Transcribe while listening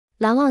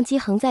蓝忘机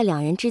横在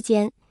两人之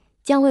间，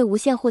将魏无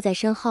羡护在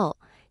身后。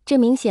这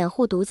明显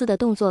护犊子的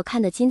动作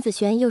看得金子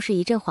轩又是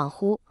一阵恍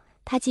惚。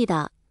他记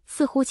得，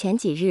似乎前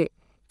几日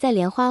在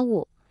莲花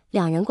坞，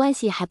两人关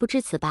系还不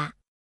至此吧？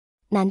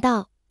难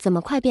道怎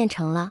么快变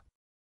成了？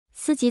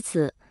思及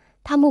此，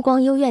他目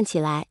光幽怨起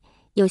来，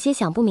有些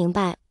想不明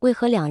白，为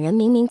何两人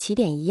明明起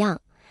点一样，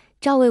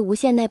照魏无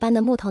羡那般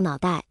的木头脑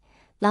袋，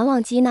蓝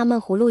忘机那闷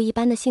葫芦一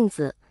般的性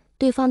子，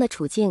对方的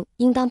处境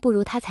应当不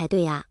如他才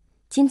对啊。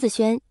金子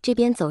轩这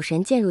边走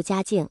神渐入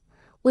佳境，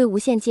魏无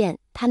羡见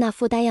他那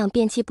副呆样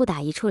便气不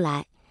打一处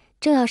来，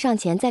正要上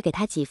前再给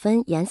他几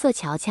分颜色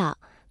瞧瞧，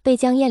被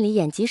江燕离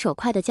眼疾手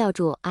快地叫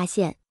住：“阿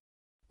羡！”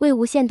魏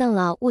无羡瞪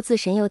了兀自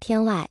神游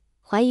天外，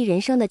怀疑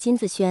人生的金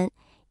子轩，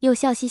又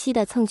笑嘻嘻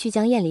地蹭去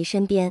江燕离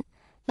身边，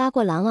拉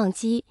过蓝忘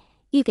机，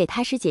欲给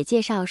他师姐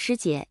介绍。师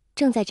姐。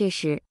正在这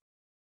时，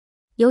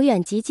由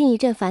远及近一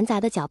阵繁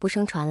杂的脚步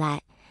声传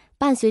来，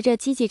伴随着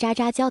叽叽喳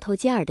喳交头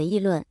接耳的议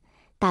论，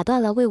打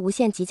断了魏无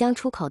羡即将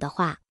出口的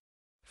话。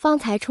方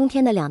才冲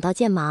天的两道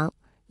剑芒，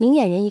明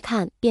眼人一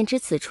看便知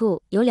此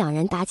处有两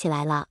人打起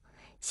来了，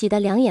喜得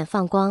两眼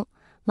放光，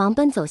忙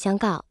奔走相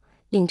告，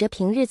领着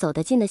平日走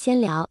得近的仙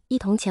僚一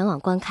同前往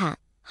观看。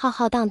浩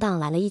浩荡荡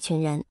来了一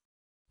群人，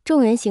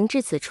众人行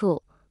至此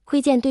处，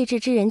窥见对峙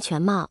之人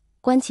全貌，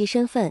观其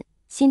身份，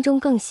心中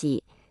更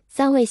喜。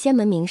三位仙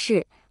门名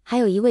士，还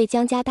有一位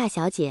江家大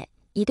小姐，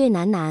一对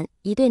男男，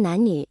一对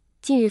男女，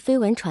近日绯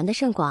闻传得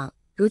甚广，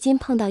如今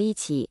碰到一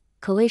起，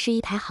可谓是一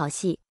台好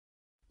戏。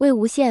魏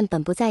无羡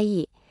本不在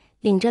意，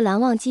领着蓝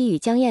忘机与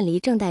江燕离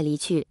正待离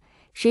去，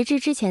谁知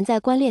之前在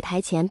观猎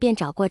台前便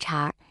找过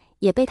茬儿，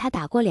也被他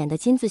打过脸的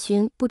金子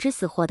勋不知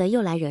死活的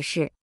又来惹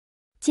事。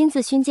金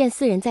子勋见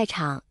四人在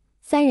场，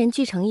三人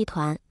聚成一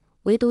团，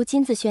唯独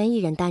金子轩一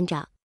人单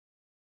着。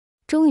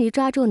终于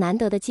抓住难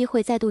得的机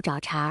会再度找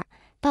茬儿，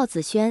道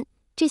子轩，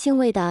这姓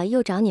魏的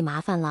又找你麻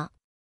烦了。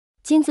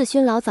金子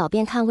勋老早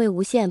便看魏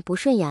无羡不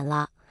顺眼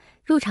了，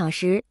入场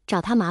时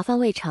找他麻烦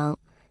未成，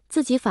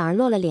自己反而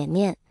落了脸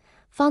面。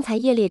方才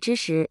夜猎之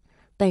时，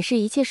本是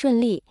一切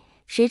顺利，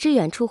谁知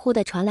远处忽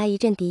地传来一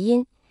阵笛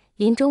音，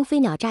林中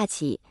飞鸟乍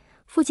起，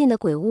附近的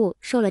鬼物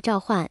受了召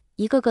唤，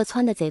一个个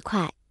窜得贼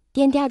快，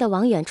颠颠地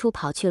往远处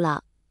跑去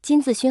了。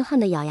金子勋恨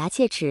得咬牙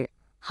切齿，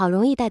好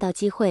容易逮到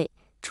机会，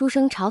出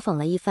声嘲讽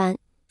了一番，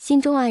心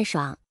中暗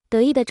爽，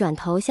得意地转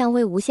头向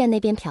魏无羡那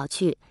边瞟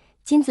去。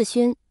金子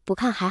勋不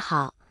看还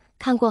好，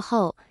看过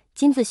后，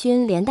金子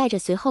勋连带着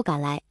随后赶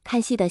来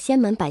看戏的仙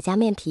门百家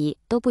面皮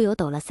都不由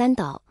抖了3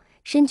抖，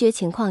深觉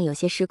情况有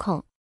些失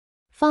控。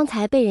方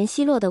才被人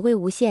奚落的魏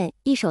无羡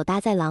一手搭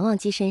在蓝忘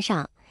机身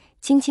上，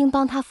轻轻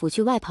帮他抚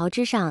去外袍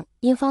之上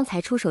因方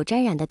才出手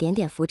沾染的点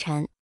点浮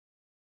尘，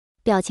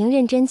表情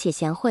认真且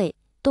贤惠，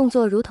动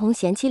作如同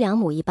贤妻良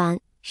母一般，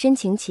深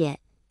情且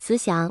慈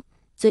祥，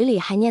嘴里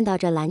还念叨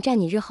着蓝湛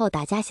你日后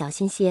打架小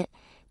心些，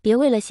别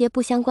为了些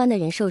不相关的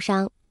人受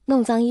伤，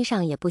弄脏衣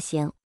裳也不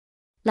行。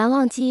蓝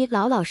忘机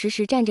老老实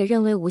实站着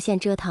任魏无羡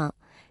折腾，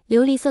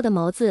琉璃色的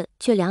眸子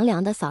却凉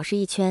凉地扫视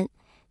一圈，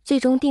最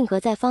终定格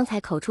在方才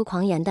口出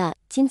狂言的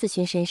金子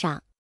勋身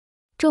上。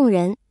众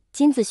人，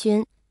金子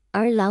勋，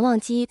而蓝忘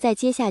机在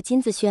接下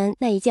金子轩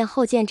那一剑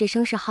后见这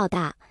声势浩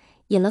大，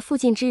引了附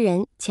近之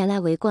人前来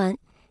围观，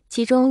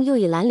其中又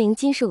以兰陵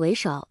金氏为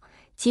首，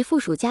其附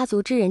属家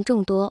族之人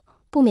众多，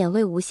不免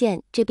魏无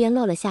羡这边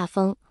落了下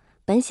风。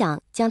本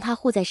想将他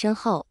护在身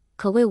后，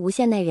可魏无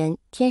羡那人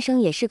天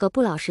生也是个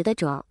不老实的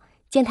种，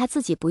见他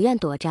自己不愿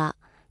躲着，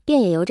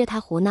便也由着他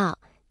胡闹。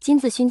金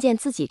子勋见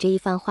自己这一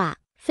番话，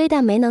非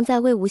但没能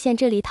在魏无羡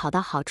这里讨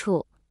到好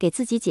处，给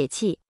自己解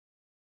气，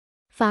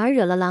反而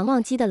惹了蓝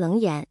忘机的冷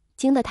眼，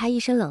惊得他一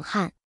身冷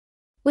汗。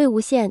魏无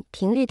羡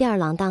平日吊儿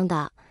郎当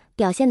的，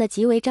表现得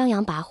极为张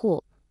扬跋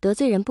扈，得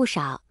罪人不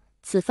少，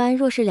此番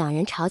若是两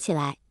人吵起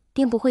来，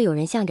定不会有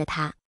人向着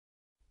他。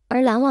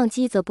而蓝忘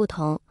机则不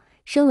同，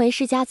身为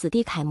世家子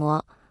弟楷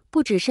模，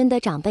不只深得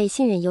长辈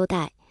信任优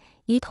待，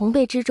于同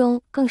辈之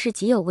中更是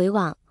极有威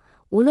望，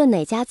无论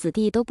哪家子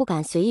弟都不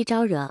敢随意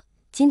招惹。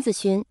金子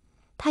勋，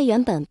他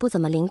原本不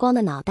怎么灵光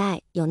的脑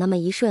袋，有那么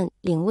一瞬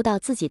领悟到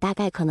自己大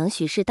概可能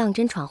许是当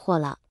真闯祸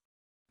了。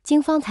经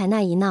方才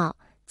那一闹，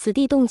此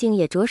地动静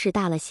也着实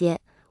大了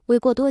些。未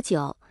过多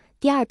久，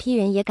第二批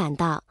人也赶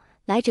到，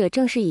来者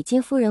正是以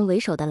金夫人为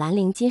首的兰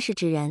陵金氏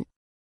之人。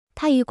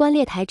他于观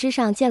猎台之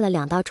上见了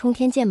2道冲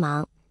天剑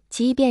芒，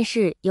其一便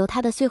是由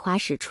他的碎华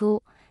使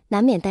出，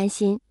难免担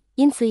心，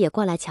因此也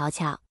过来瞧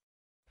瞧。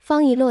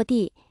方一落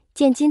地，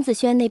见金子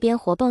轩那边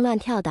活蹦乱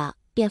跳的，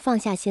便放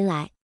下心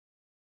来，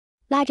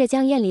拉着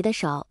江燕离的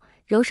手，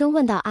柔声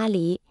问道：“阿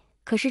离，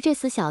可是这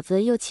死小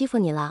子又欺负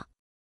你了？”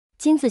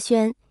金子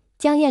轩、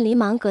江燕离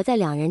忙隔在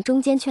两人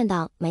中间劝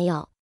道：“没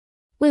有。”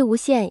魏无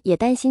羡也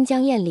担心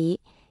江燕离，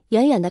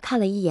远远地看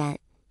了一眼，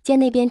见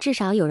那边至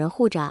少有人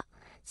护着，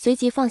随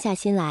即放下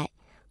心来，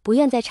不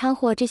愿再掺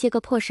和这些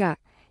个破事儿，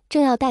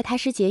正要带他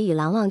师姐与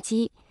蓝忘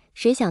机，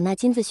谁想那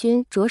金子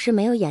勋着实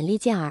没有眼力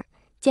见耳，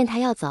见他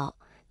要走，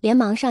连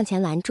忙上前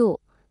拦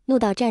住，怒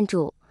道：“站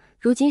住！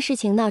如今事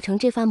情闹成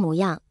这番模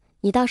样，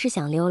你倒是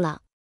想溜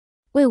了。”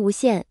魏无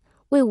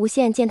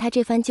羡见他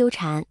这番纠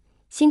缠，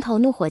心头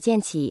怒火渐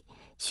起，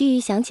须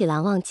臾想起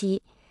蓝忘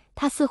机，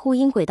他似乎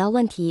因轨道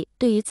问题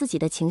对于自己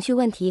的情绪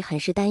问题很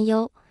是担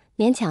忧，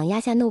勉强压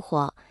下怒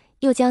火，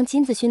又将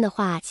金子勋的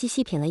话细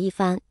细品了一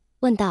番，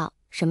问道：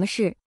什么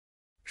事？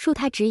恕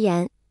他直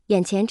言，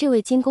眼前这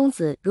位金公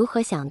子如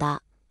何想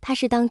的，他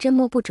是当真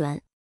摸不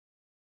准，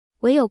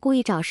唯有故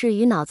意找事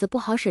与脑子不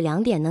好使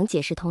两点能解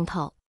释通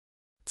透。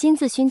金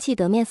子勋气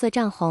得面色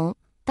涨红，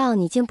道：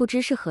你竟不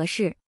知是何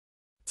事？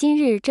今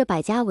日这百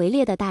家围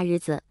猎的大日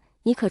子，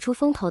你可出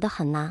风头的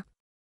很呐，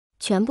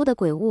全部的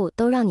鬼物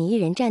都让你一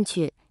人占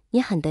去，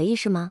你很得意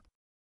是吗？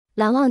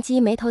蓝忘机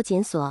眉头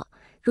紧锁，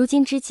如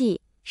今之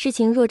计，事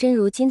情若真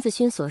如金子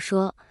勋所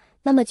说，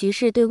那么局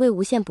势对魏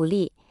无羡不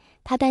利，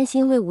他担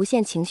心魏无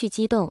羡情绪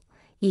激动，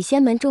与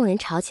仙门众人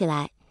吵起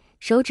来，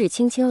手指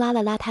轻轻拉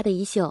了拉他的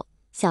衣袖，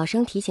小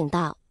声提醒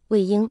道：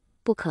魏婴，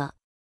不可。